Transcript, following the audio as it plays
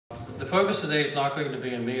the focus today is not going to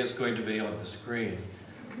be on me, it's going to be on the screen,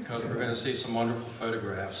 because we're going to see some wonderful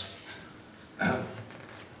photographs.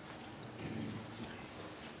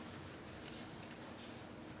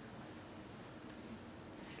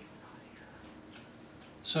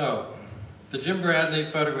 So, the Jim Bradley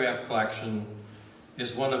photograph collection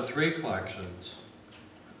is one of 3 collections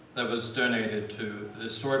that was donated to the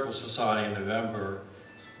Historical Society in November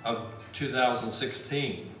of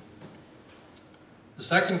 2016. The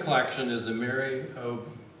second collection is the Mary O.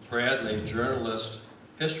 Bradley Journalist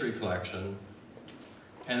History Collection,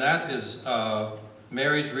 and that is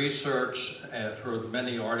Mary's research for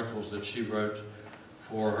many articles that she wrote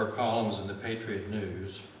for her columns in the Patriot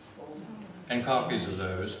News, and copies of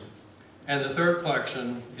those. And the third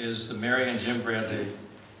collection is the Mary and Jim Bradley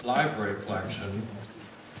Library Collection,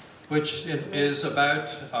 which is about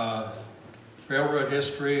railroad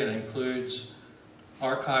history and includes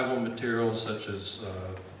archival materials such as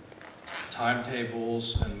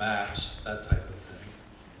timetables and maps, that type of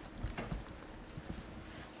thing.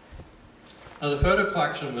 Now, the photo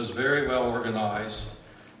collection was very well organized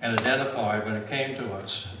and identified when it came to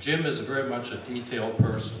us. Jim is very much a detailed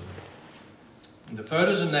person. And the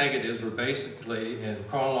photos and negatives were basically in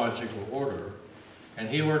chronological order, and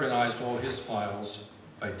he organized all his files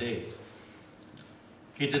by date.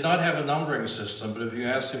 He did not have a numbering system, but if you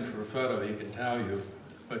ask him for a photo, he can tell you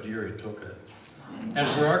what year he took it. And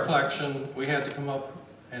for our collection, we had to come up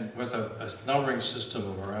with a numbering system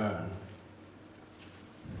of our own.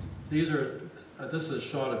 This is a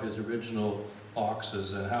shot of his original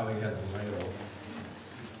boxes and how he had them labeled.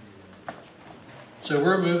 So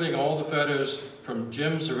we're moving all the photos from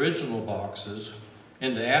Jim's original boxes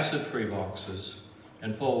into acid-free boxes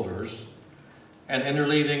and folders, and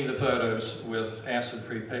interleaving the photos with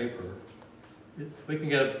acid-free paper. We can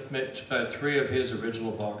get about 3 of his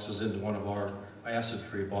original boxes into one of our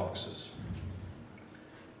acid-free boxes.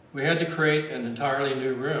 We had to create an entirely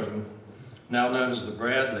new room, now known as the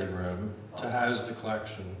Bradley Room, to house the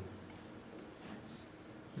collection.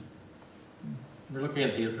 We're looking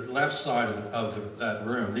at the left side of that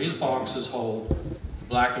room. These boxes hold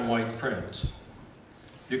black and white prints.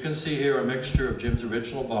 You can see here a mixture of Jim's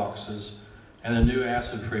original boxes and the new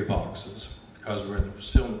acid-free boxes, because we're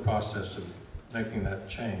still in the process of making that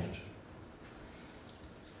change.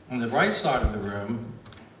 On the right side of the room,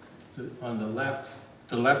 on the left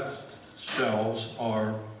shelves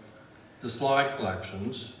are the slide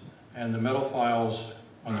collections, and the metal files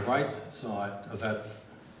on the right side of that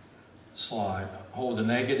slide hold the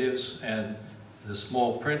negatives and the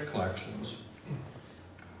small print collections.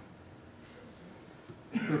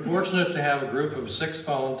 We're fortunate to have a group of 6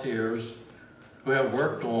 volunteers who have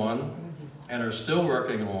worked on and are still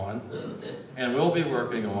working on and will be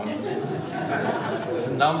working on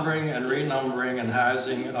numbering and renumbering and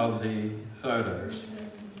housing of the photos.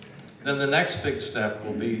 Then the next big step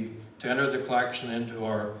will be to enter the collection into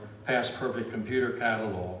our Past Perfect computer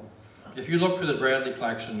catalog. If you look for the Bradley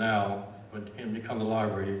collection now, when you come to the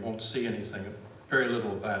library, you won't see anything, very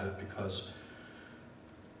little about it, because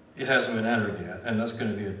it hasn't been entered yet, and that's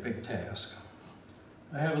going to be a big task.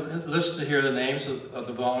 I have listed here the names of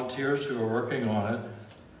the volunteers who are working on it.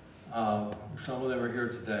 Some of them are here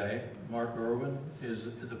today. Mark Irwin is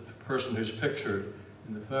the person who's pictured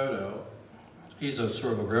in the photo. He's a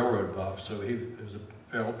sort of a railroad buff, so he is a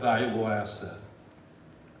very valuable asset.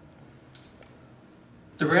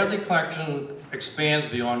 The Bradley collection expands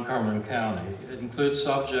beyond Cumberland County. It includes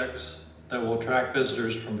subjects that will attract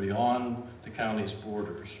visitors from beyond the county's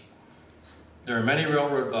borders. There are many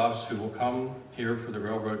railroad buffs who will come here for the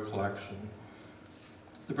railroad collection.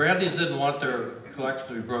 The Bradleys didn't want their collection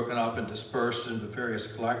to be broken up and dispersed into various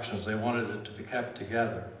collections. They wanted it to be kept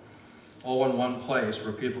together, all in one place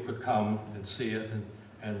where people could come and see it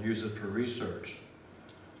and use it for research.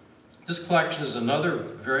 This collection is another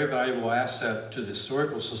very valuable asset to the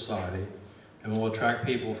Historical Society and will attract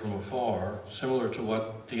people from afar, similar to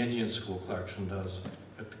what the Indian School collection does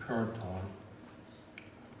at the current time.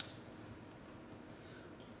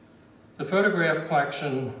 The photograph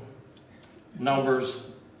collection numbers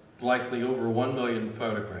likely over 1 million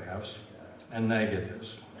photographs and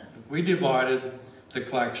negatives. We divided the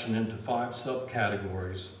collection into 5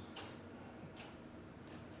 subcategories.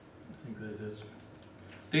 I think that is.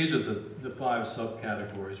 These are the 5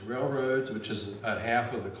 subcategories. Railroads, which is about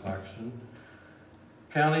half of the collection.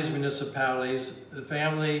 Counties, municipalities, the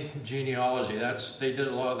family genealogy, they did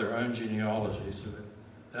a lot of their own genealogy, so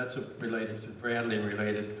that's related to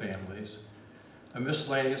Bradley-related families. A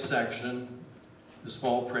miscellaneous section, the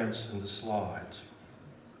small prints, and the slides.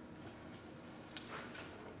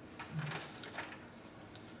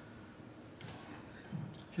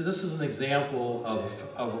 Here, this is an example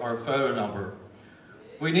of our photo number.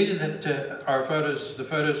 We needed the photos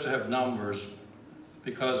to have numbers,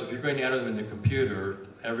 because if you're going to enter them in the computer,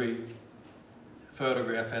 every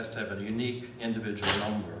photograph has to have a unique individual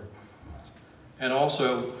number. And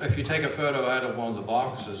also, if you take a photo out of one of the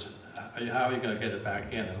boxes, how are you going to get it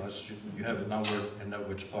back in unless you have a number and know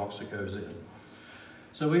which box it goes in?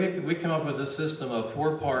 So we came up with a system of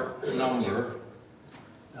 4-part number,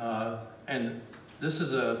 and this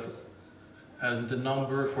is the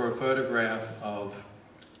number for a photograph of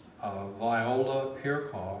Viola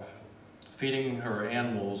Kirchhoff feeding her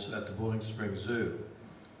animals at the Bowling Springs Zoo.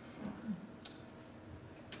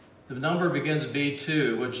 The number begins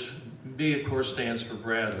B2, which B, of course, stands for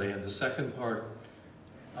Bradley, and the second part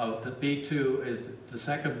of the B2 is the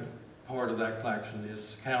second part of that collection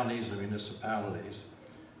is counties and municipalities.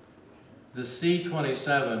 The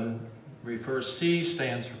C27 refers, C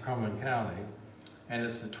stands for Cumberland County, and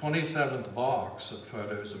it's the 27th box of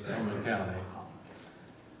photos of Cumberland County.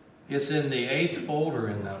 It's in the 8th folder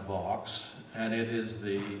in that box, and it is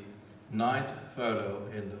the 9th photo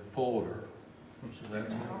in the folder.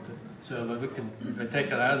 So we can take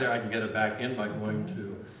that out of there. I can get it back in by going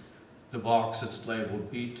to the box that's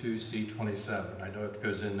labeled B2C27. I know it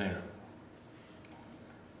goes in there.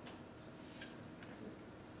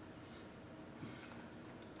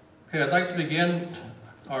 Okay, I'd like to begin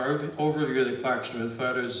our overview of the collection with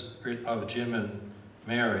photos of Jim and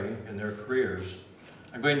Mary and their careers.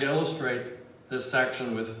 I'm going to illustrate this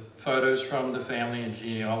section with photos from the family and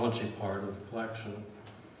genealogy part of the collection.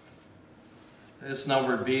 It's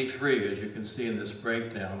numbered B3, as you can see in this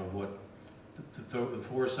breakdown of what the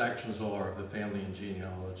 4 sections are of the family and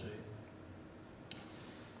genealogy.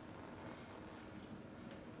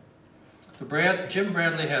 Jim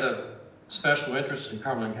Bradley had a special interest in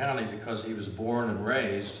Cumberland County because he was born and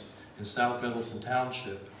raised in South Middleton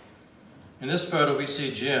Township. In this photo we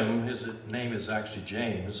see Jim, his name is actually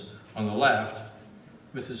James, on the left,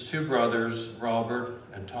 with his 2 brothers, Robert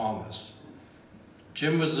and Thomas.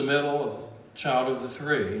 Jim was the middle child of the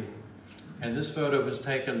 3, and this photo was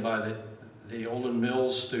taken by the Olin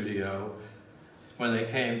Mills studio when they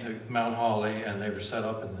came to Mount Holly, and they were set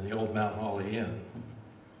up in the old Mount Holly Inn.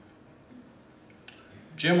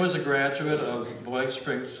 Jim was a graduate of Bowling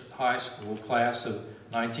Springs High School, class of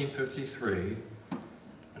 1953,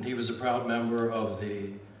 and he was a proud member of the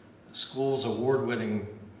school's award-winning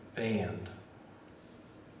band.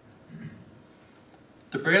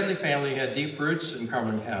 The Bradley family had deep roots in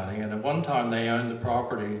Cumberland County, and at one time they owned the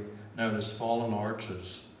property known as Fallen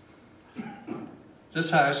Arches.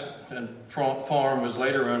 This house and farm was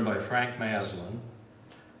later owned by Frank Maslin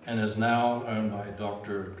and is now owned by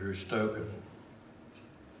Dr. Drew Stoken.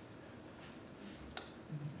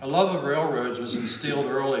 A love of railroads was instilled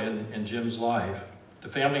early in Jim's life. The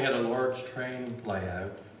family had a large train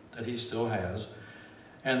layout that he still has,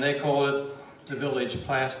 and they called it the Village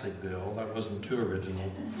Plasticville. That wasn't too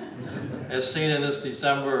original, as seen in this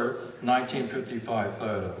December 1955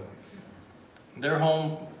 photo. Their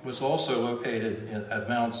home was also located at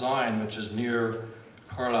Mount Zion, which is near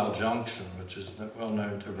Carlisle Junction, which is well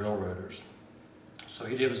known to railroaders. So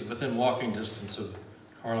he lives within walking distance of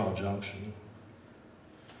Carlisle Junction.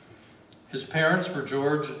 His parents were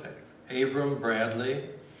George Abram Bradley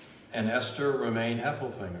and Esther Romaine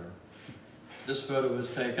Heffelfinger. This photo was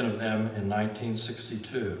taken of them in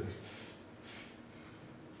 1962.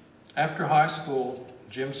 After high school,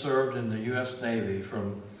 Jim served in the U.S. Navy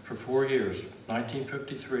for 4 years,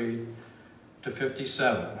 1953 to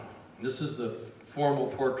 57. This is the formal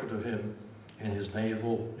portrait of him in his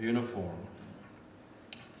naval uniform.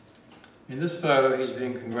 In this photo, he's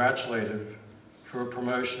being congratulated for a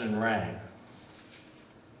promotion in rank.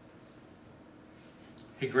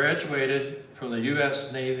 He graduated from the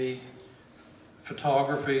U.S. Navy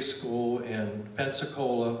Photography School in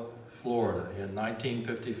Pensacola, Florida in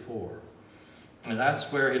 1954. And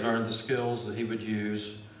that's where he learned the skills that he would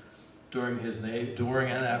use during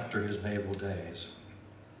and after his naval days.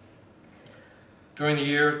 During the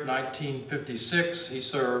year 1956, he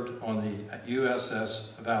served on the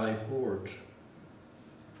USS Valley Forge.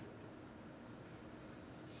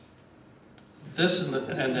 This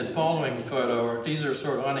and the following photo, these are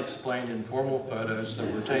sort of unexplained informal photos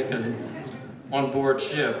that were taken on board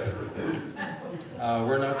ship.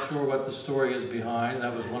 We're not sure what the story is behind.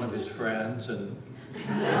 That was one of his friends, and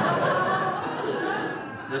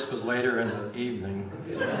this was later in the evening.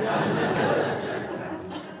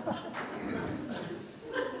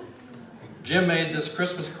 Jim made this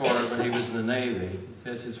Christmas card when he was in the Navy.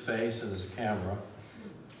 It's his face and his camera.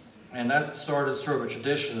 And that started sort of a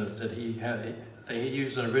tradition that he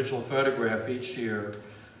used an original photograph each year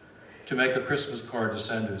to make a Christmas card to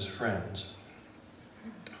send to his friends.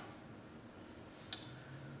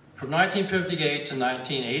 From 1958 to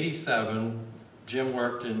 1987, Jim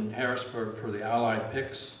worked in Harrisburg for the Allied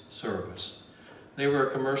Pics Service. They were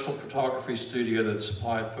a commercial photography studio that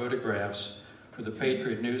supplied photographs for the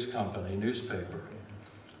Patriot News Company newspaper.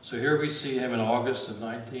 So here we see him in August of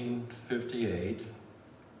 1958.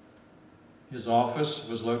 His office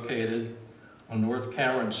was located on North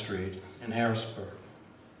Cameron Street in Harrisburg.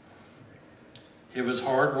 It was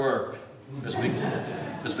hard work, as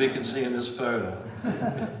we can see in this photo.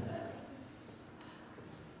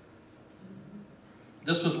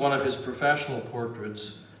 This was one of his professional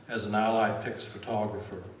portraits as an Allied Pics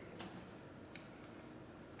photographer.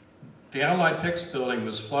 The Allied Pics building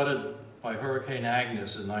was flooded by Hurricane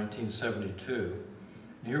Agnes in 1972.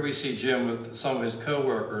 And here we see Jim with some of his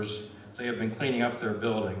co-workers. They have been cleaning up their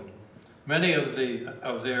building. Many of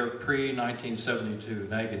their pre-1972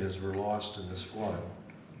 negatives were lost in this flood.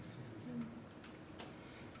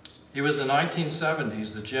 It was in the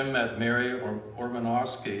 1970s that Jim met Mary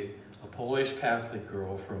Ormanowski, a Polish Catholic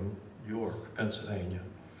girl from York, Pennsylvania.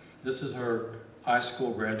 This is her high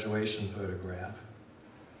school graduation photograph.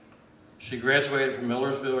 She graduated from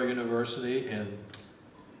Millersville University in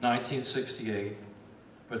 1968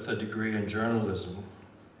 with a degree in journalism.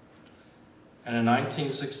 And in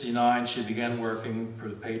 1969, she began working for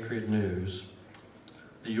the Patriot News,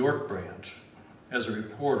 the York branch, as a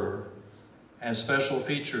reporter and special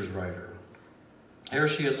features writer. Here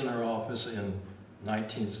she is in her office in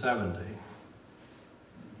 1970.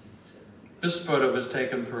 This photo was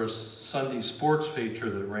taken for a Sunday sports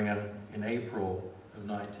feature that ran in April of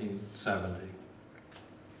 1970.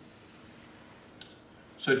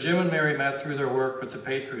 So Jim and Mary met through their work with the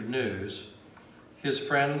Patriot News. His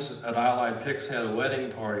friends at Allied Pics had a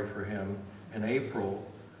wedding party for him in April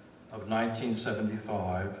of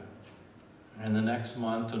 1975. And the next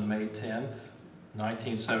month, on May 10th,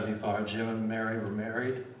 1975, Jim and Mary were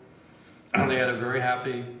married. They had a very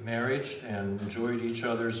happy marriage and enjoyed each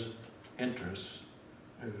other's interests.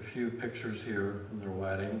 I have a few pictures here from their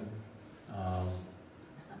wedding.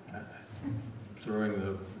 Throwing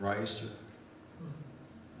the rice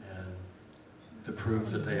and to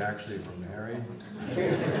prove that they actually were married.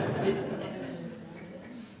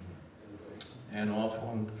 And off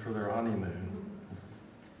for their honeymoon.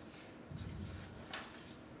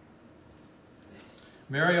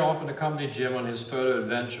 Mary often accompanied Jim on his photo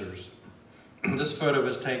adventures. This photo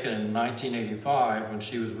was taken in 1985 when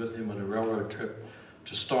she was with him on a railroad trip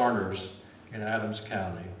to Starner's in Adams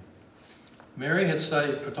County. Mary had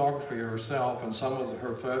studied photography herself, and some of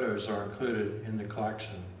her photos are included in the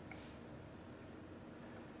collection.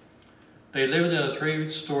 They lived in a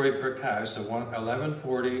 3-story brick house at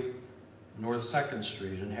 1140 North 2nd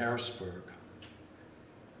Street in Harrisburg.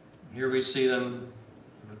 Here we see them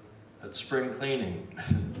at spring cleaning.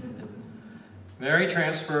 Mary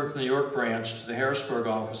transferred from the York branch to the Harrisburg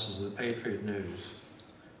offices of the Patriot News.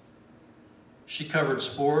 She covered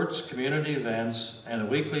sports, community events, and a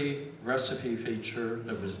weekly recipe feature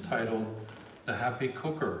that was titled The Happy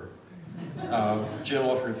Cooker. Jim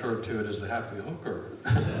often referred to it as the Happy Hooker.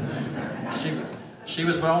 She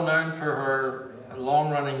was well known for her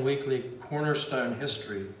long-running weekly Cornerstone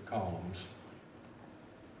history columns.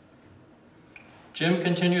 Jim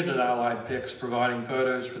continued at Allied Pics, providing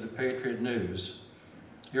photos for the Patriot News.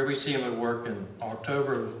 Here we see him at work in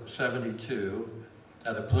October of '72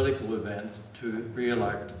 at a political event to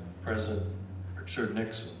re-elect President Richard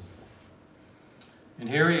Nixon. And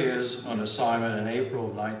here he is on assignment in April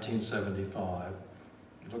of 1975.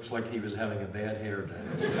 It looks like he was having a bad hair day.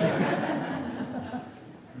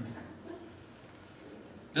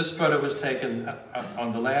 This photo was taken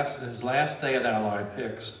on his last day at Allied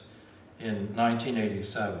Pics in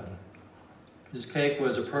 1987. His cake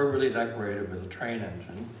was appropriately decorated with a train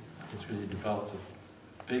engine, which he developed a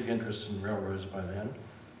big interest in railroads by then.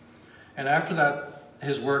 And after that,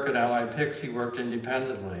 his work at Allied Pics, he worked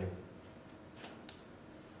independently.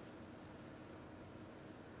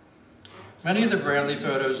 Many of the Bradley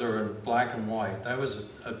photos are in black and white. That was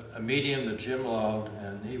a medium that Jim loved,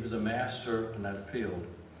 and he was a master in that field.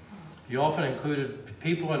 He often included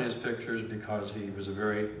people in his pictures because he was a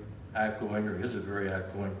very outgoing, or is a very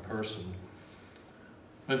outgoing person.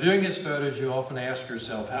 When viewing his photos, you often ask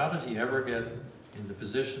yourself, how did he ever get in the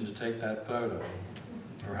position to take that photo?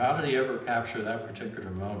 Or how did he ever capture that particular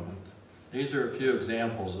moment? These are a few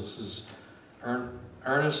examples. This is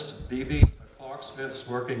Ernest Beebe, a clocksmith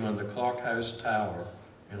working on the Clock House Tower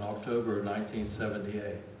in October of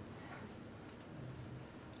 1978.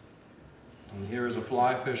 And here is a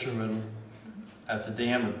fly fisherman at the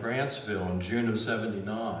dam at Brantsville in June of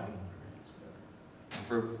 '79.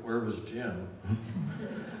 where was Jim?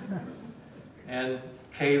 And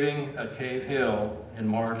caving at Cave Hill in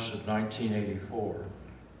March of 1984.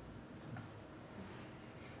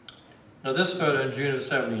 Now this photo in June of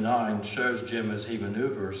 '79 shows Jim as he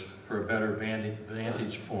maneuvers for a better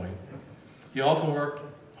vantage point. He often worked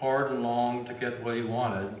hard and long to get what he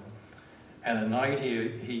wanted, and at night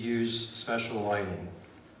he used special lighting.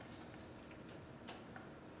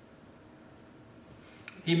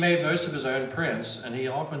 He made most of his own prints, and he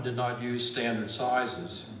often did not use standard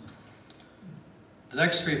sizes. The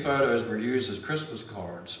next three photos were used as Christmas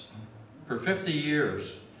cards. For 50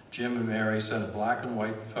 years, Jim and Mary sent a black and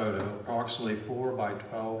white photo, approximately 4 by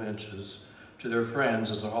 12 inches, to their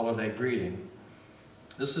friends as a holiday greeting.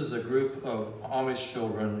 This is a group of Amish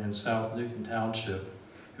children in South Newton Township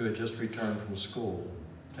who had just returned from school,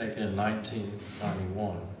 taken in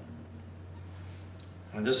 1991.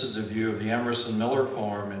 And this is a view of the Emerson Miller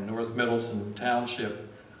Farm in North Middleton Township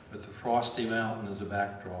with the Frosty Mountain as a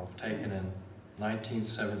backdrop, taken in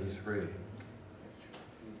 1973.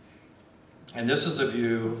 And this is a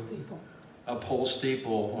view of Pole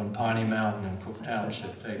Steeple on Piney Mountain in Cook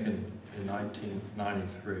Township, taken in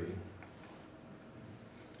 1993.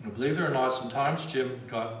 And believe it or not, sometimes Jim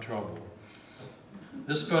got in trouble.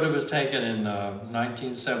 This photo was taken in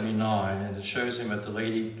 1979, and it shows him at the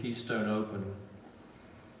Lady Keystone Open.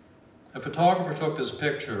 A photographer took this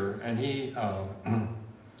picture, and he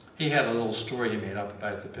had a little story he made up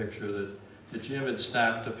about the picture that Jim had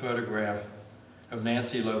snapped a photograph of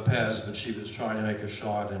Nancy Lopez when she was trying to make a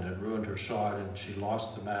shot and had ruined her shot, and she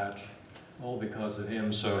lost the match, all because of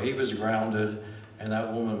him. So he was grounded, and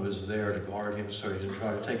that woman was there to guard him so he didn't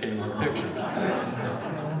try to take any more pictures.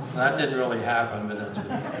 That didn't really happen, but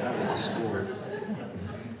that was the story.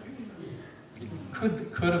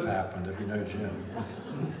 It could have happened if you know Jim.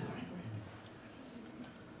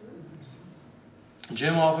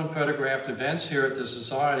 Jim often photographed events here at the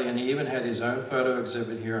Society, and he even had his own photo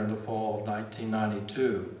exhibit here in the fall of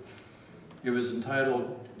 1992. It was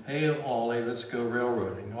entitled, "Hey Ollie, Let's Go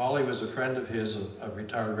Railroading." Ollie was a friend of his, a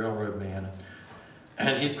retired railroad man,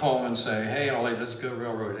 and he'd call him and say, "Hey Ollie, let's go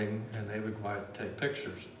railroading," and they would go out and take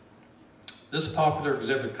pictures. This popular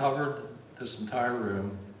exhibit covered this entire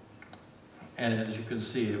room, and as you can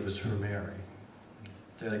see, it was for Mary,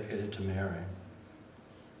 dedicated to Mary.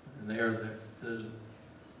 And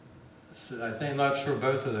I'm not sure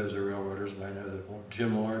both of those are railroaders, but I know that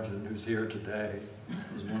Jim Largent, who's here today,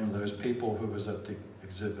 is one of those people who was at the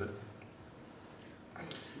exhibit.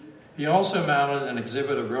 He also mounted an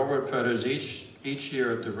exhibit of railroad photos each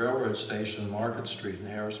year at the railroad station on Market Street in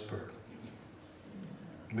Harrisburg.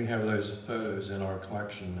 We have those photos in our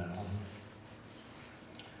collection now.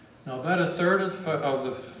 Now, about a third of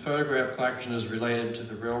the photograph collection is related to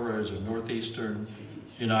the railroads of northeastern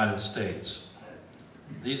United States.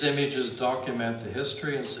 These images document the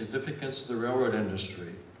history and significance of the railroad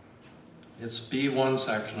industry. It's B1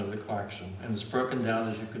 section of the collection, and it's broken down,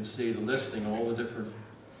 as you can see, listing all the different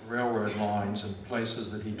railroad lines and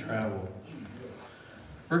places that he traveled.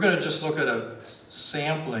 We're going to just look at a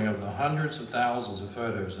sampling of the hundreds of thousands of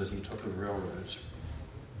photos that he took of railroads.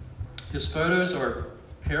 His photos are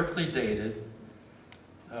carefully dated.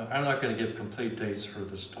 I'm not going to give complete dates for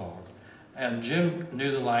this talk. And Jim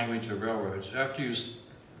knew the language of railroads. After you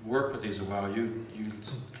work with these a while, you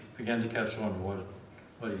begin to catch on to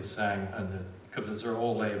what he's saying, because they're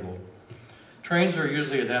all labeled. Trains are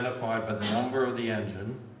usually identified by the number of the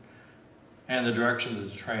engine and the direction that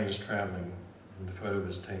the train is traveling when the photo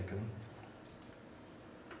is taken.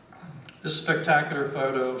 This spectacular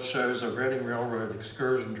photo shows a Reading Railroad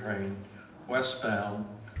excursion train westbound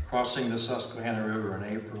crossing the Susquehanna River in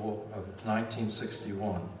April of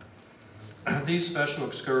 1961. These special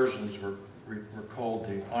excursions were called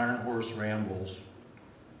the Iron Horse Rambles.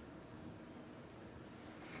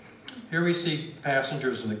 Here we see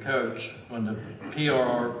passengers in the coach when the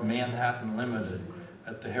PRR Manhattan Limited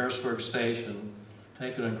at the Harrisburg station,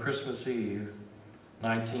 taken on Christmas Eve,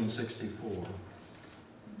 1964.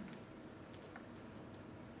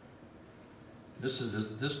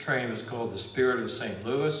 This train was called the Spirit of St.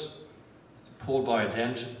 Louis. It's pulled by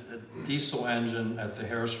a diesel engine at the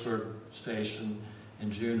Harrisburg station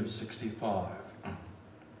in June of '65.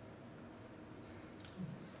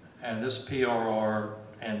 And this PRR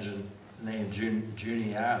engine, named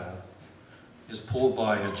Juniata, is pulled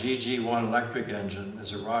by a GG1 electric engine,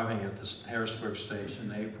 is arriving at the Harrisburg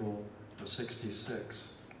station in April of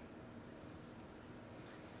 '66.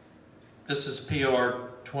 This is PR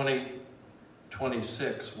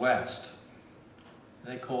 2026 West.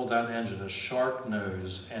 They called that engine a shark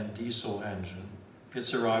nose and diesel engine.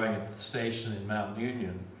 It's arriving at the station in Mount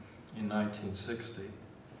Union in 1960.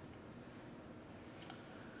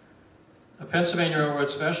 A Pennsylvania Railroad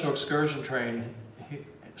special excursion train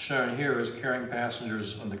shown here is carrying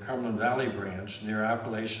passengers on the Cumberland Valley branch near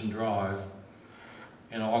Appalachian Drive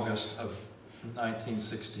in August of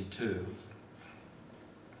 1962.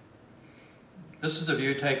 This is a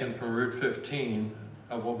view taken from Route 15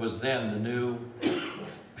 of what was then the new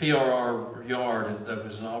PRR yard that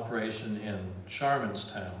was in operation in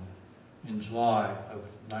Sharmanstown in July of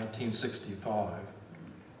 1965.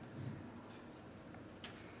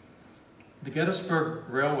 The Gettysburg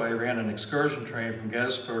Railway ran an excursion train from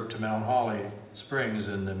Gettysburg to Mount Holly Springs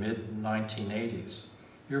in the mid-1980s.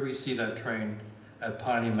 Here we see that train at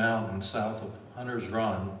Piney Mountain south of Hunter's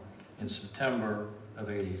Run in September of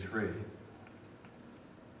 '83.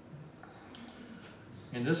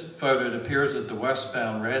 In this photo, it appears that the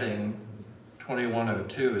westbound Reading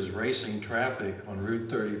 2102 is racing traffic on Route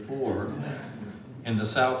 34 in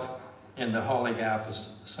the Holly Gap of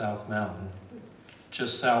South Mountain,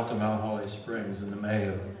 just south of Mount Holly Springs in the May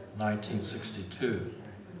of 1962.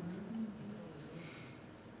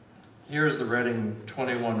 Here's the Reading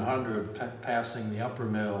 2100 passing the upper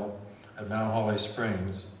mill at Mount Holly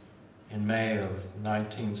Springs in May of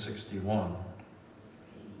 1961.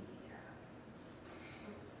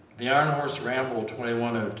 The Iron Horse Ramble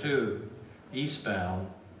 2102 eastbound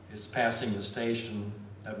is passing the station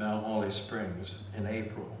at Mount Holly Springs in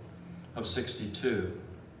April of '62.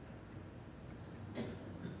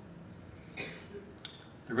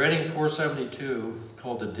 The Reading 472,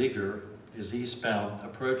 called the Digger, is eastbound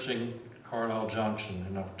approaching Carlisle Junction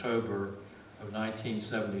in October of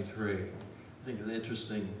 1973. I think an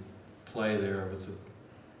interesting play there with the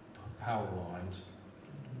power lines.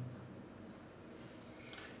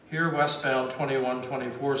 Here, westbound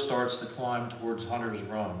 2124 starts the climb towards Hunter's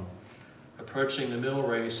Run, approaching the mill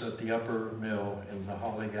race at the upper mill in the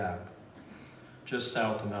Holly Gap, just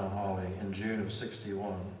south of Mount Holly in June of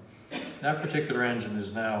 '61. That particular engine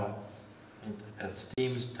is now at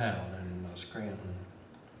Steamstown in Scranton.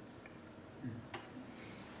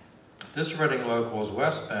 This Reading local is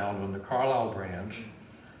westbound on the Carlisle branch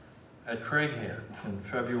at Craighead in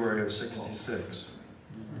February of '66.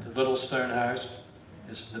 The little stone house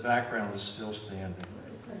in the background is still standing.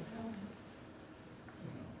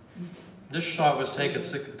 This shot was taken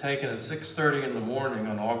at 6:30 in the morning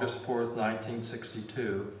on August 4th,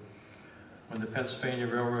 1962, when the Pennsylvania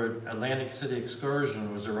Railroad Atlantic City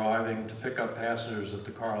excursion was arriving to pick up passengers at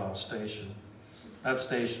the Carlisle station. That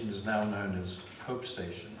station is now known as Hope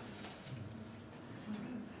Station.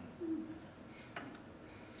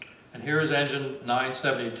 And here is engine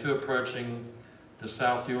 972 approaching the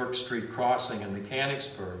South York Street crossing in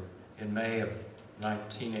Mechanicsburg in May of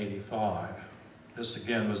 1985. This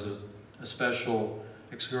again was a special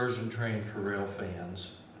excursion train for rail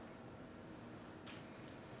fans.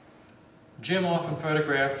 Jim often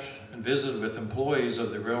photographed and visited with employees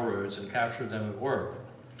of the railroads and captured them at work.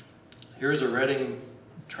 Here's a Reading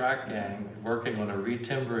track gang working on a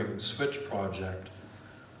retimbering switch project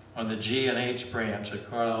on the G and H branch at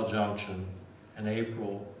Carlisle Junction in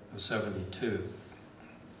April of '72.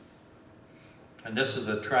 And this is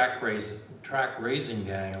a track raising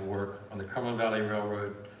gang at work on the Cumberland Valley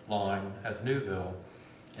Railroad line at Newville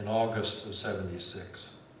in August of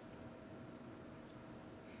 '76.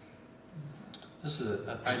 This is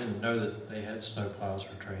I didn't know that they had snowplows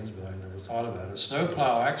for trains, but I never thought about it. A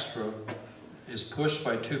snowplow extra is pushed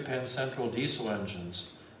by two Penn Central diesel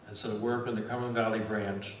engines and so work on the Cumberland Valley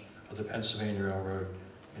branch of the Pennsylvania Railroad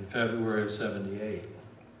in February of '78.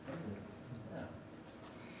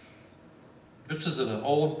 This is an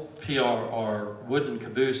old PRR wooden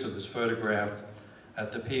caboose that was photographed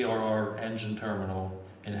at the PRR engine terminal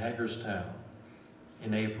in Hagerstown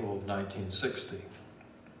in April of 1960.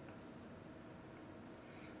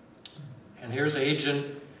 And here's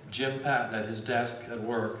Agent Jim Patton at his desk at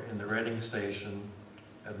work in the Reading station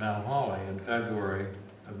at Mount Holly in February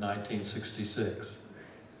of 1966.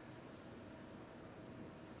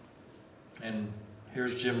 And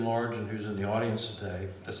here's Jim Largen, who's in the audience today,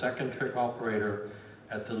 the second trick operator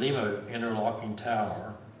at the Lima interlocking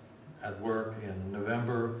tower at work in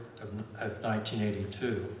November of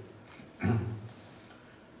 1982.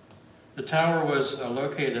 The tower was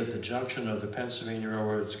located at the junction of the Pennsylvania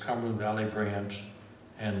Railroad's Cumberland Valley branch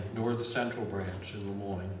and North Central branch in Des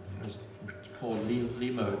Moines. It's called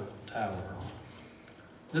Lima Tower.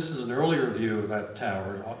 This is an earlier view of that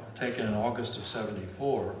tower taken in August of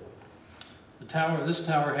 '74. This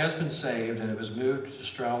tower has been saved and it was moved to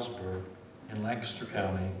Stroudsburg in Lancaster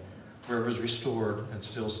County, where it was restored and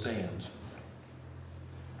still stands.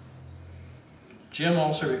 Jim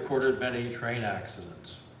also recorded many train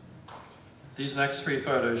accidents. These next three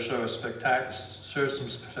photos show some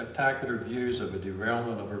spectacular views of a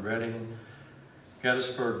derailment of a Reading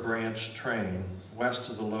Gettysburg branch train west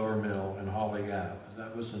of the lower mill in Holly Gap.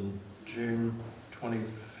 That was in June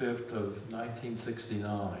 25th of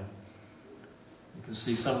 1969. You can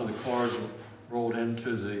see some of the cars rolled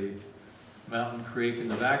into the Mountain Creek. In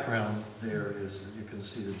the background there is, you can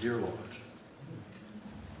see the Deer Lodge.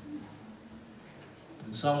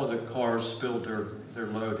 And some of the cars spilled their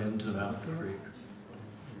load into Mountain Creek.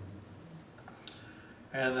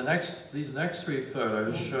 And these next three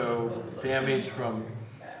photos show damage from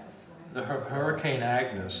the Hurricane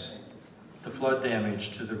Agnes, the flood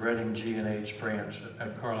damage to the Reading G&H branch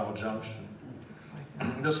at Carlisle Junction.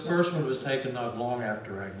 This first one was taken not long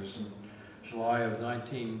after Agnes, in July of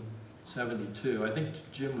 1972. I think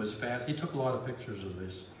Jim was he took a lot of pictures of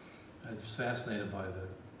this. I was fascinated by the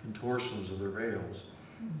contortions of the rails.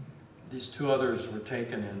 These two others were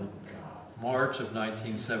taken in March of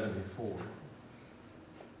 1974.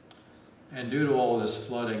 And due to all this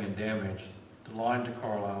flooding and damage, the line to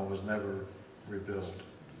Carlisle was never rebuilt.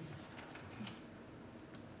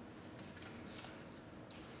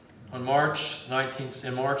 In March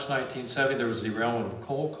 1970, there was a derailment of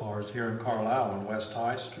coal cars here in Carlisle on West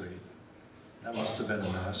High Street. That must have been a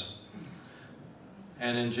mess.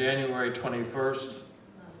 And on January 21st,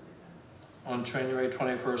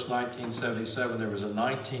 1977, there was a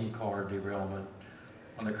 19-car derailment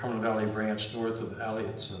on the Cumberland Valley branch north of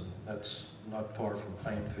Elliotson. That's not far from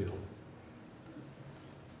Plainfield.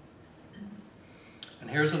 And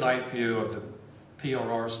here's a night view of the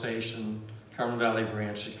PRR station, Cumberland Valley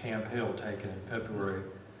branch at Camp Hill, taken in February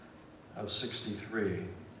of '63.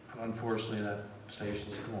 Unfortunately, that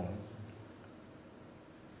station's gone.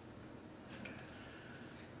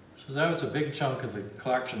 So that was a big chunk of the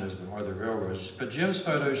collection, are the railroads. But Jim's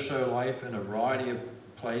photos show life in a variety of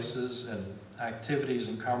places and activities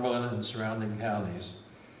in Cumberland and surrounding counties.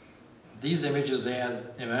 These images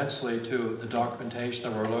add immensely to the documentation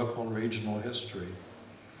of our local and regional history.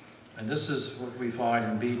 And this is what we find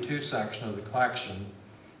in B2 section of the collection,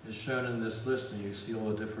 is shown in this list, and you see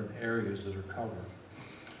all the different areas that are covered.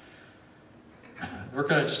 We're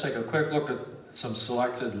going to just take a quick look at some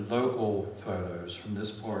selected local photos from this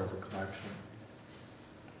part of the collection.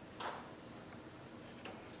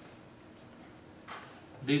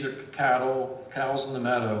 These are cows in the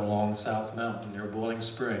meadow along South Mountain near Boiling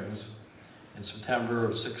Springs in September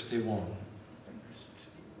of '61.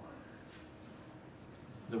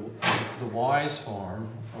 The Wise Farm,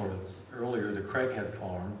 or earlier the Craighead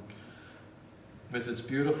Farm, with its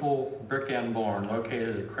beautiful brick end barn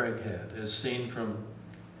located at Craighead, is seen from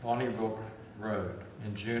Bonnybrook Road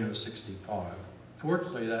in June of '65.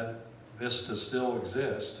 Fortunately, that vista still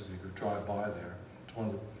exists if you could drive by there. It's one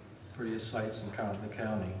of the prettiest sights in the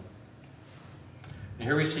county. And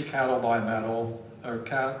here we see cattle in a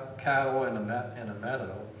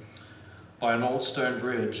meadow by an old stone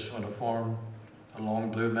bridge on a farm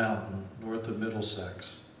along Blue Mountain, north of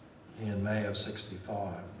Middlesex, in May of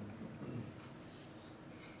 '65.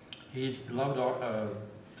 He loved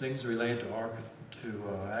things related to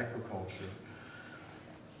agriculture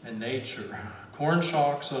and nature. Corn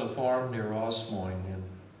shocks on a farm near Osmoyne in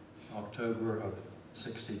October of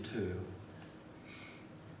 '62.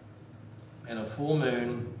 And a full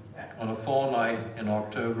moon on a fall night in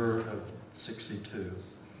October of '62.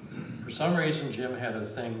 For some reason, Jim had a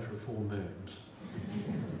thing for full moons.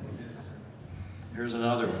 Here's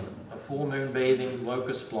another one. A full moon bathing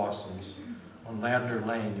locust blossoms on Ladner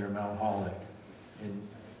Lane near Mount Holly in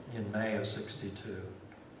May of '62.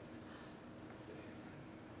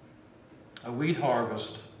 A wheat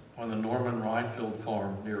harvest on the Norman Rhinefield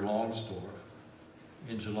farm near Longsdorf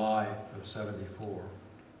in July of '74.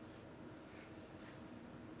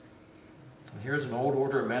 And here's an old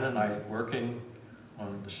order Mennonite working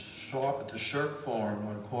on the Shirk farm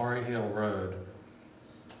on Quarry Hill Road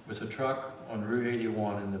with a truck on Route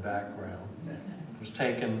 81 in the background. It was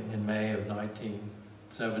taken in May of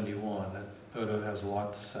 1971. That photo has a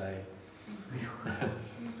lot to say.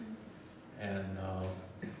 And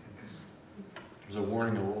it was a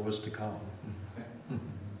warning of what was to come.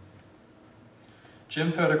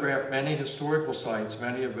 Jim photographed many historical sites,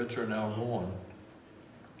 many of which are now gone.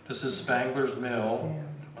 This is Spangler's Mill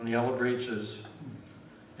on the Yellow Breeches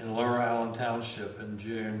in Lower Allen Township in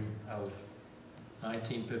June of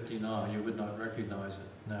 1959. You would not recognize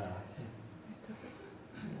it now.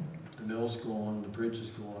 The mill's gone, the bridge is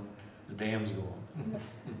gone, the dam's gone.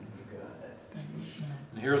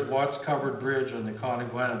 And here's Watts Covered Bridge on the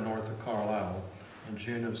Coneguena north of Carlisle in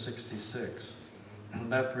June of '66.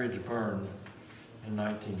 That bridge burned in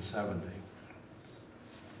 1970.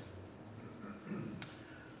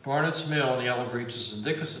 Barnett's Mill in the Yellow Breeches in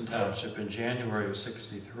Dickinson Township in January of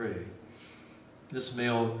 '63. This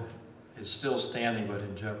mill is still standing but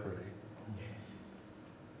in jeopardy.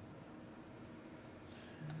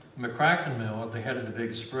 McCracken Mill at the head of the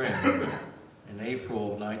Big Spring in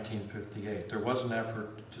April of 1958. There was an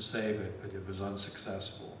effort to save it, but it was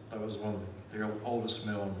unsuccessful. That was one of the oldest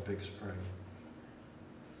mill in the Big Spring.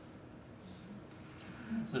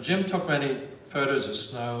 So Jim took many photos of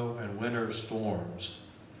snow and winter storms.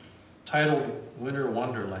 Titled Winter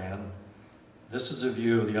Wonderland, this is a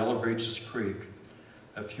view of the Yellow Breeches Creek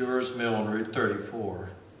at Fuhr's Mill on Route 34,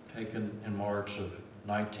 taken in March of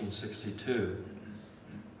 1962.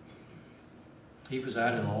 He was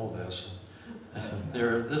out in all this.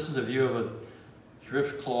 This is a view of a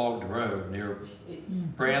drift-clogged road near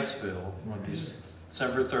Brantsville on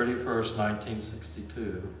December 31st,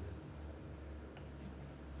 1962.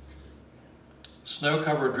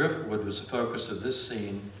 Snow-covered driftwood was the focus of this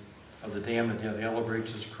scene of the dam at the Yellow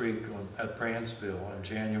Breeches Creek at Brantsville in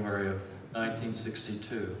January of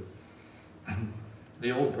 1962.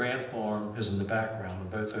 The old Brant farm is in the background,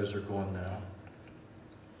 and both those are gone now.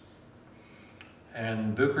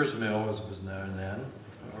 And Booker's Mill, as it was known then,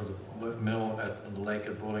 or the mill at the lake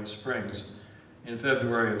at Boiling Springs, in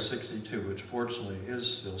February of '62, which fortunately is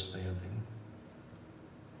still standing.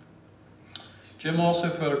 Jim also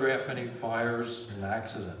photographed many fires and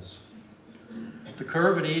accidents. The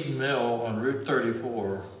curve at Eden Mill on Route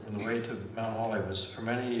 34 on the way to Mount Holly was for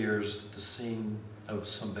many years the scene of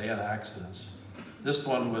some bad accidents. This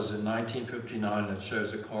one was in 1959 and it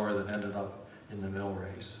shows a car that ended up in the mill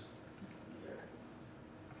race.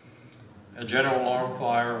 A general alarm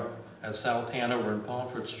fire at South Hanover and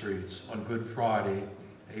Pomfret Streets on Good Friday,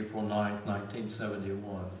 April 9,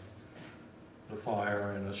 1971. The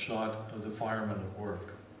fire and a shot of the firemen at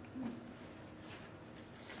work.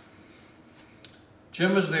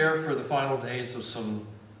 Jim was there for the final days of some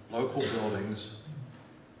local buildings,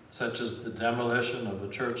 such as the demolition of the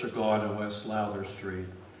Church of God in West Lowther Street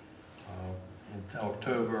in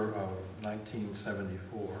October of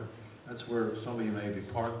 1974. That's where some of you may be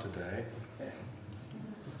parked today.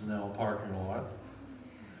 It's now a parking lot.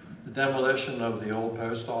 The demolition of the old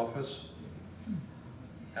post office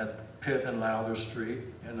at Pitt and Lowther Street,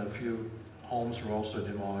 and a few homes were also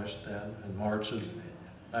demolished then in March of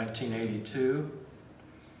 1982.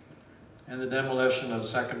 And the demolition of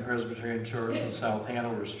Second Presbyterian Church on South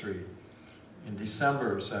Hanover Street in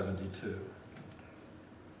December of '72.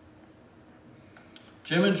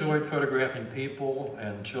 Jim enjoyed photographing people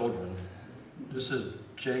and children. This is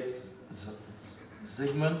Jake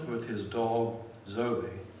Zygmunt with his dog Zoe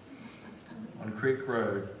on Creek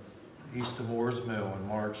Road, east of Moore's Mill in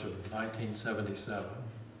March of 1977.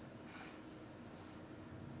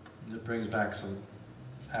 It brings back some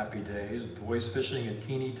happy days. Boys fishing at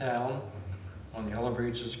Keeney Town on the Yellow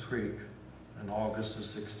Breeches Creek in August of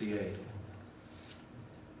 '68.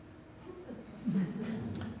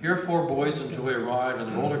 Here, 4 boys enjoy a ride on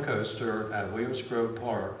the roller coaster at Williams Grove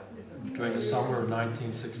Park during the summer of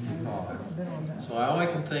 1965. So all I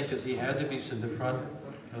can think is he had to be in the front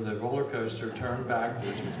of the roller coaster, turned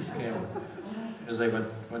backwards with his camera as they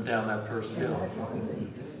went down that first hill.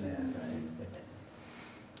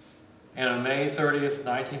 And on May 30th,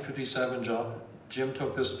 1957, Jim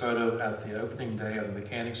took this photo at the opening day of the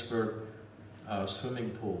Mechanicsburg swimming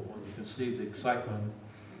pool. You can see the excitement,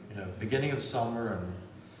 beginning of summer and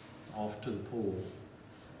off to the pool.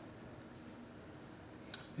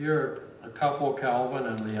 Here, a couple, Calvin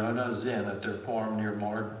and Leona Zinn, at their farm near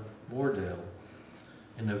Moordale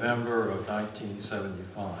in November of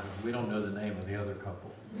 1975. We don't know the name of the other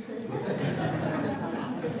couple.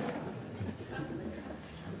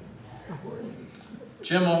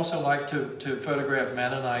 Jim also liked to photograph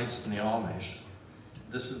Mennonites and the Amish.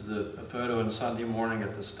 This is a photo on Sunday morning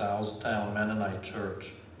at the Stowstown Mennonite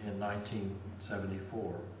Church in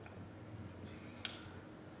 1974.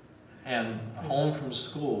 And home from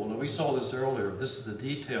school. Now, we saw this earlier. This is the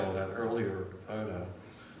detail of that earlier photo.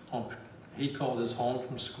 He called this home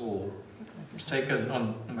from school. It was taken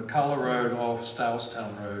on McCullough Road off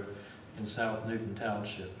Stowstown Road in South Newton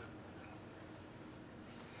Township.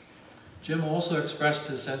 Jim also expressed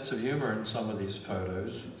his sense of humor in some of these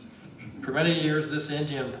photos. For many years, this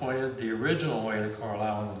Indian pointed the original way to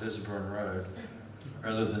Carlisle on the Disburn Road,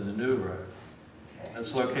 rather than the new road.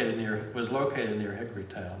 Was located near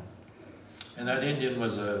Hickorytown. And that Indian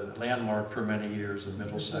was a landmark for many years in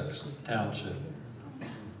Middlesex Township,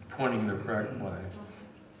 pointing the correct way.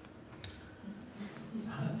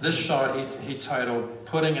 This shot he titled,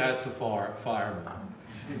 "Putting Out the Fireman."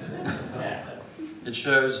 It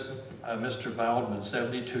shows Mr. Baldwin,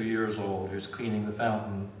 72 years old, who's cleaning the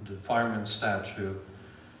fountain, the fireman's statue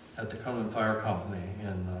at the Cumberland Fire Company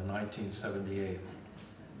in 1978.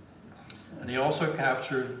 And he also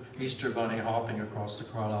captured Easter Bunny hopping across the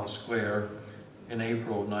Carlisle Square in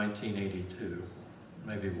April of 1982,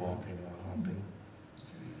 maybe walking, not hopping.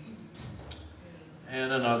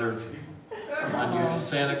 And another unusual,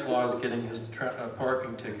 Santa Claus getting his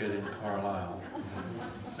parking ticket in Carlisle.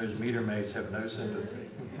 Those meter maids have no sympathy.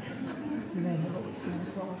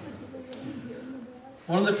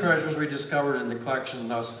 One of the treasures we discovered in the collection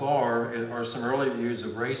thus far are some early views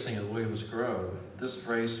of racing at Williams Grove. This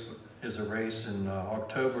race is a race in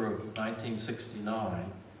October of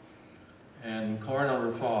 1969. And car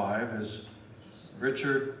number 5 is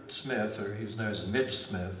Richard Smith, or he's known as Mitch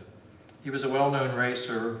Smith. He was a well-known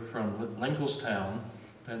racer from Lincolnstown,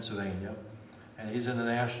 Pennsylvania, and he's in the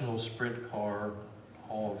National Sprint Car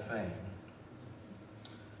Hall of Fame.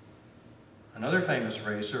 Another famous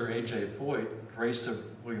racer, A.J. Foyt, raced at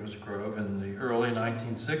Williams Grove in the early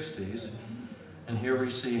 1960s, and here we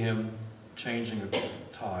see him changing a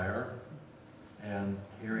tire, and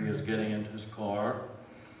here he is getting into his car.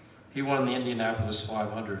 He won the Indianapolis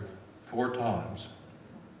 500 4 times,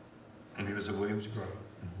 and he was at Williams Grove.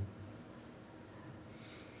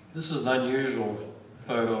 This is an unusual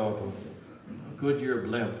photo of a Goodyear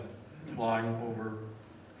blimp flying over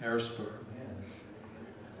Harrisburg.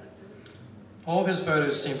 All of his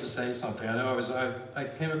photos seem to say something. I know I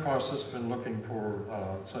came across this when looking for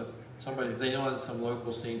somebody, they know some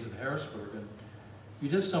local scenes of Harrisburg, and you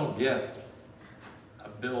just don't get a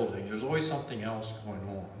building. There's always something else going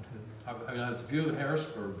on. I mean, it's a view of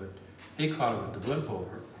Harrisburg, but he caught it with the blimp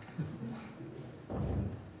over.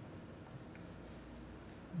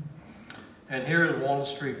 And here's Walnut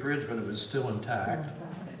Street Bridge when it was still intact,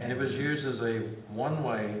 and it was used as a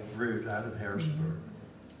one-way route out of Harrisburg.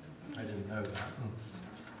 I didn't know that.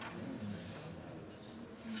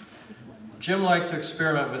 Jim liked to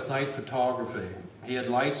experiment with night photography. He had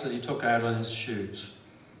lights that he took out on his shoots.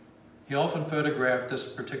 He often photographed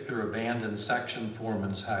this particular abandoned section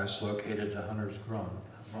foreman's house located at Hunter's Run.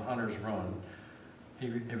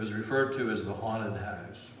 It was referred to as the haunted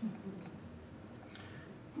house.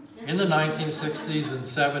 In the 1960s and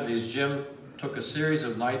 70s, Jim took a series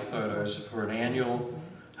of night photos for an annual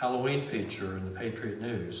Halloween feature in the Patriot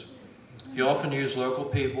News. He often used local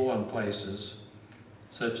people and places,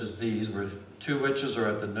 such as these, where 2 witches are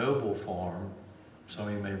at the Noble Farm. Some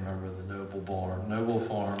of you may remember the Noble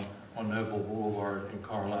Farm on Noble Boulevard in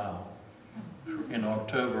Carlisle in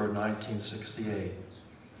October of 1968.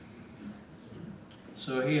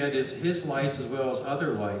 So he had his lights as well as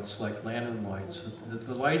other lights, like lantern lights.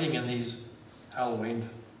 The lighting in these Halloween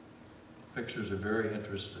pictures are very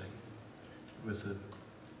interesting, with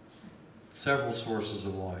several sources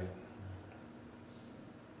of light.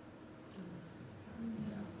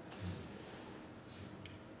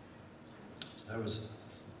 So that was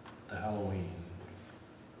the Halloween.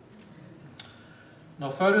 Now,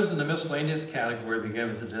 photos in the miscellaneous category begin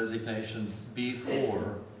with the designation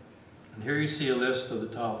B4. And here you see a list of the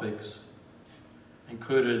topics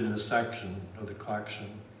included in the section of the collection.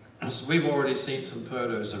 So we've already seen some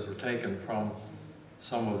photos that were taken from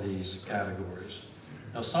some of these categories.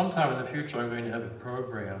 Now, sometime in the future, I'm going to have a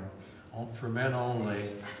program for men only,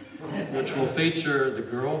 which will feature the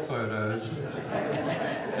girl photos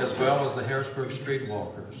as well as the Harrisburg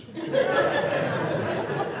streetwalkers.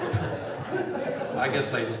 I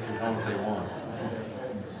guess ladies can come if they want.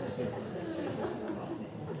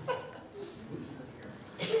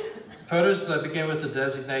 Photos that begin with the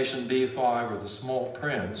designation B5 are the small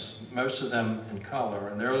prints, most of them in color,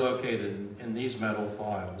 and they're located in these metal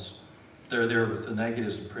files. They're there, but the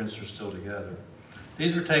negatives and prints are still together.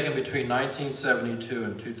 These were taken between 1972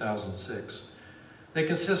 and 2006. They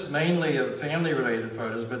consist mainly of family-related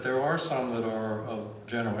photos, but there are some that are of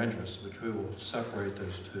general interest, which we will separate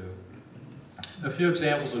those two. A few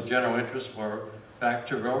examples of general interest were back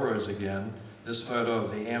to railroads again. This photo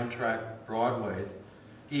of the Amtrak Broadway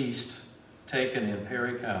East, taken in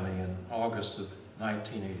Perry County in August of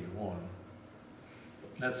 1981.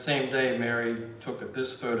 That same day, Mary took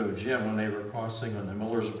this photo of Jim when they were crossing on the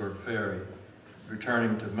Millersburg Ferry,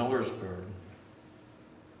 returning to Millersburg.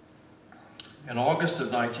 In August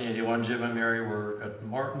of 1981, Jim and Mary were at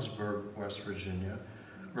Martinsburg, West Virginia,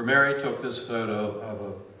 where Mary took this photo of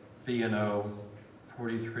a B&O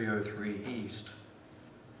 4303 East.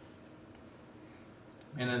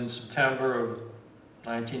 And in September of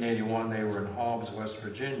 1981, they were in Hobbs, West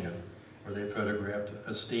Virginia, where they photographed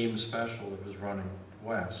a steam special that was running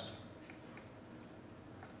west.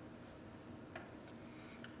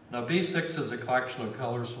 Now B6 is a collection of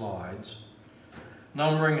color slides,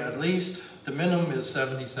 numbering at least, the minimum is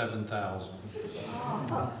 77,000.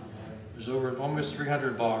 There's over almost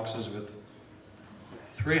 300 boxes with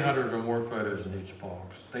 300 or more photos in each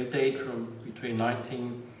box. They date from between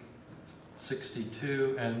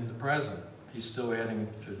 1962 and the present. He's still adding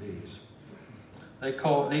to these.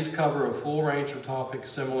 These cover a full range of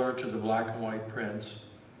topics similar to the black and white prints.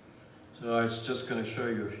 So I was just going to show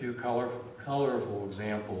you a few colorful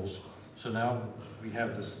examples. So now we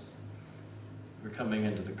have this, we're coming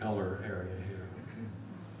into the color area here.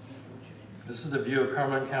 This is the view of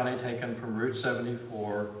Cumberland County taken from Route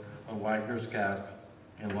 74 on Wagner's Gap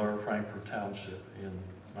in Lower Frankfort Township in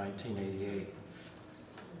 1988.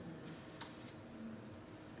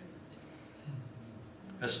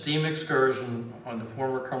 A steam excursion on the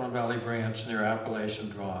former Cumberland Valley branch near Appalachian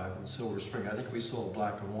Drive in Silver Spring. I think we saw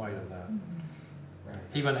black and white of that.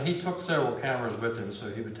 He took several cameras with him,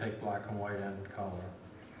 so he would take black and white and color.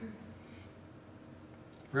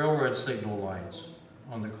 Railroad signal lights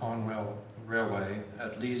on the Conrail Railway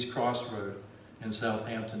at Lee's Crossroad in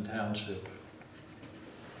Southampton Township.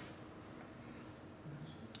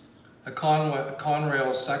 A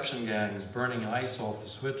Conrail section gangs burning ice off the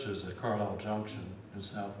switches at Carlisle Junction in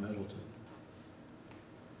South Middleton.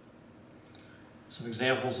 Some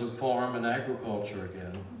examples of farm and agriculture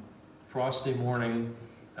again. Frosty morning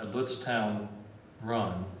at Lutztown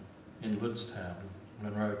Run in Lutztown,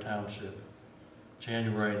 Monroe Township,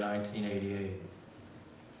 January 1988.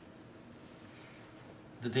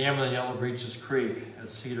 The dam on the Yellow Breeches Creek at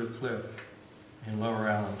Cedar Cliff in Lower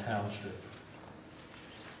Allen Township.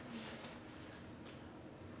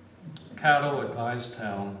 Cattle at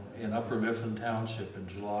Guystown in Upper Mifflin Township in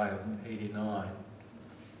July of '89.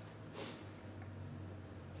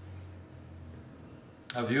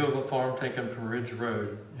 A view of a farm taken from Ridge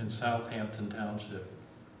Road in Southampton Township.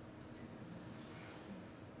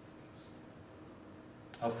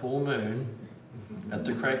 A full moon at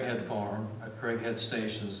the Craighead Farm at Craighead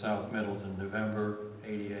Station, South Middleton, November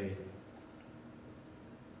 '88.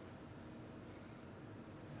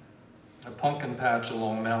 A pumpkin patch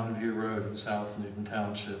along Mountain View Road in South Newton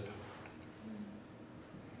Township.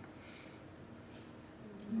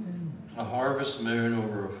 A harvest moon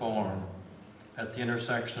over a farm at the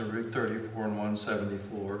intersection of Route 34 and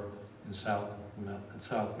 174 in South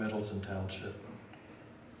Middleton Township.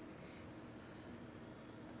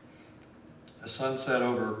 A sunset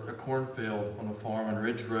over a cornfield on a farm on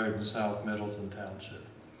Ridge Road in South Middleton Township,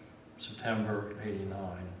 September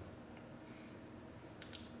 '89.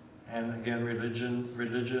 And again,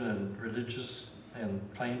 religious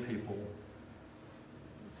and plain people.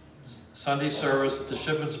 Sunday service at the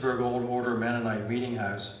Shippensburg Old Order Mennonite Meeting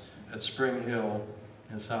House at Spring Hill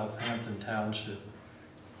in Southampton Township,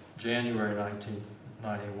 January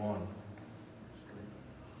 1991.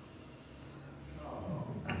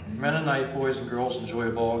 Mennonite boys and girls enjoy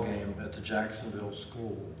a ball game at the Jacksonville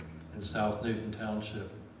School in South Newton Township.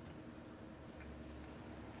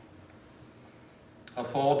 A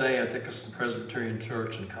fall day at Dickinson Presbyterian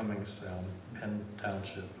Church in Cummingstown, Penn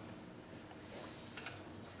Township.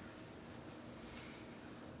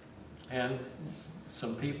 And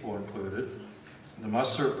some people included. The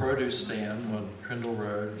Musser Produce Stand on Trindle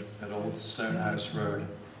Road at Old Stonehouse Road,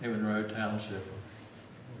 Haven Road Township.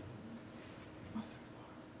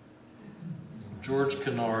 George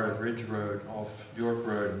Kennard at Ridge Road off York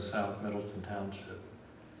Road in South Middleton Township.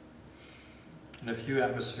 And a few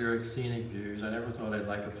atmospheric scenic views. I never thought I'd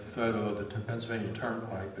like a photo of the Pennsylvania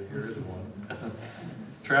Turnpike, but here is one.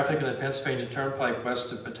 Traffic in the Pennsylvania Turnpike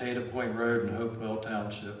west of Potato Point Road in Hopewell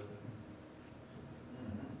Township.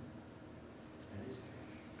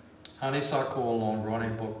 Honeysuckle along Ronnie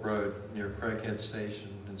Book Road near Craighead Station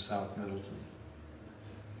in South Middleton.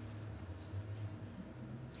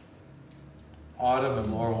 Autumn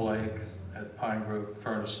in Laurel Lake at Pine Grove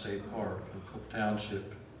Furnace State Park in Cook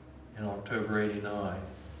Township in October '89.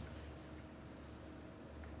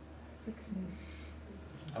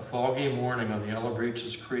 A foggy morning on the Yellow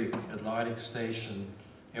Breeches Creek at Leidig Station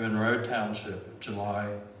in Monroe Township,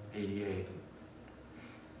 July '88.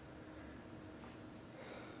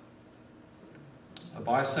 A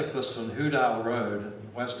bicyclist on Hudal Road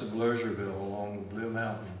west of Logerville along Blue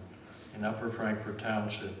Mountain in Upper Frankfort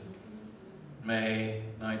Township, May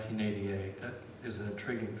 1988. That is an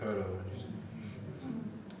intriguing photo.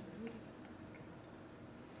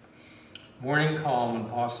 Morning calm in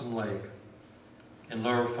Possum Lake in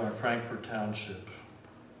Lower Frankfort Township.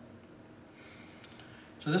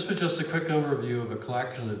 So this was just a quick overview of a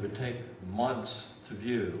collection that would take months to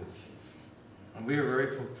view. And we are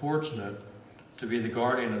very fortunate to be the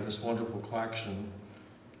guardian of this wonderful collection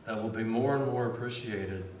that will be more and more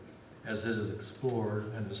appreciated as it is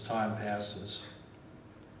explored and as time passes.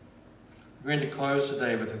 We're going to close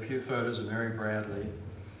today with a few photos of Mary Bradley,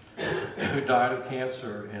 who died of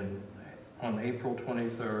cancer on April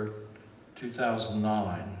 23rd,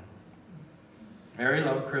 2009. Mary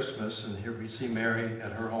loved Christmas, and here we see Mary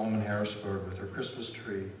at her home in Harrisburg with her Christmas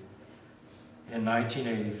tree in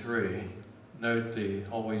 1983. Note the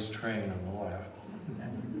always train on the left.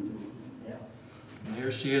 And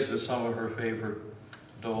here she is with some of her favorite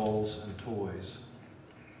dolls and toys.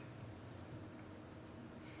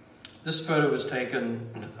 This photo was taken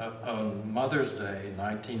on Mother's Day,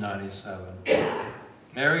 1997.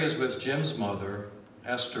 Mary is with Jim's mother,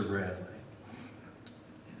 Esther Bradley.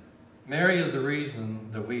 Mary is the reason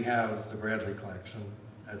that we have the Bradley collection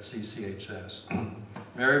at CCHS.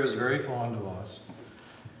 Mary was very fond of us,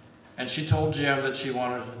 and she told Jim that she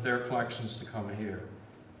wanted their collections to come here.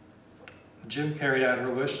 Jim carried out her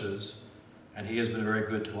wishes, and he has been very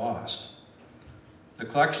good to us. The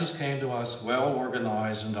collections came to us well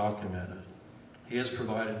organized and documented. He has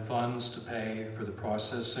provided funds to pay for the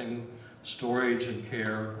processing, storage, and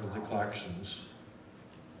care of the collections.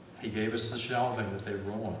 He gave us the shelving that they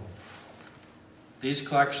were on. These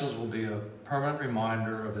collections will be a permanent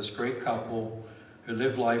reminder of this great couple who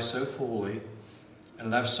lived life so fully and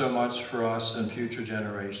left so much for us and future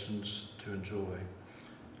generations to enjoy.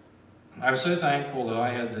 I'm so thankful that I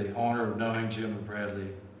had the honor of knowing Jim and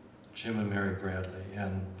Mary Bradley,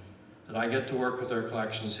 and that I get to work with their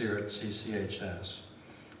collections here at CCHS.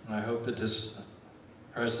 And I hope that this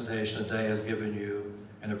presentation today has given you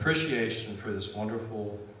an appreciation for this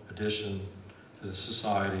wonderful addition to the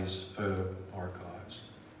Society's photo archives.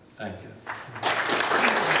 Thank you.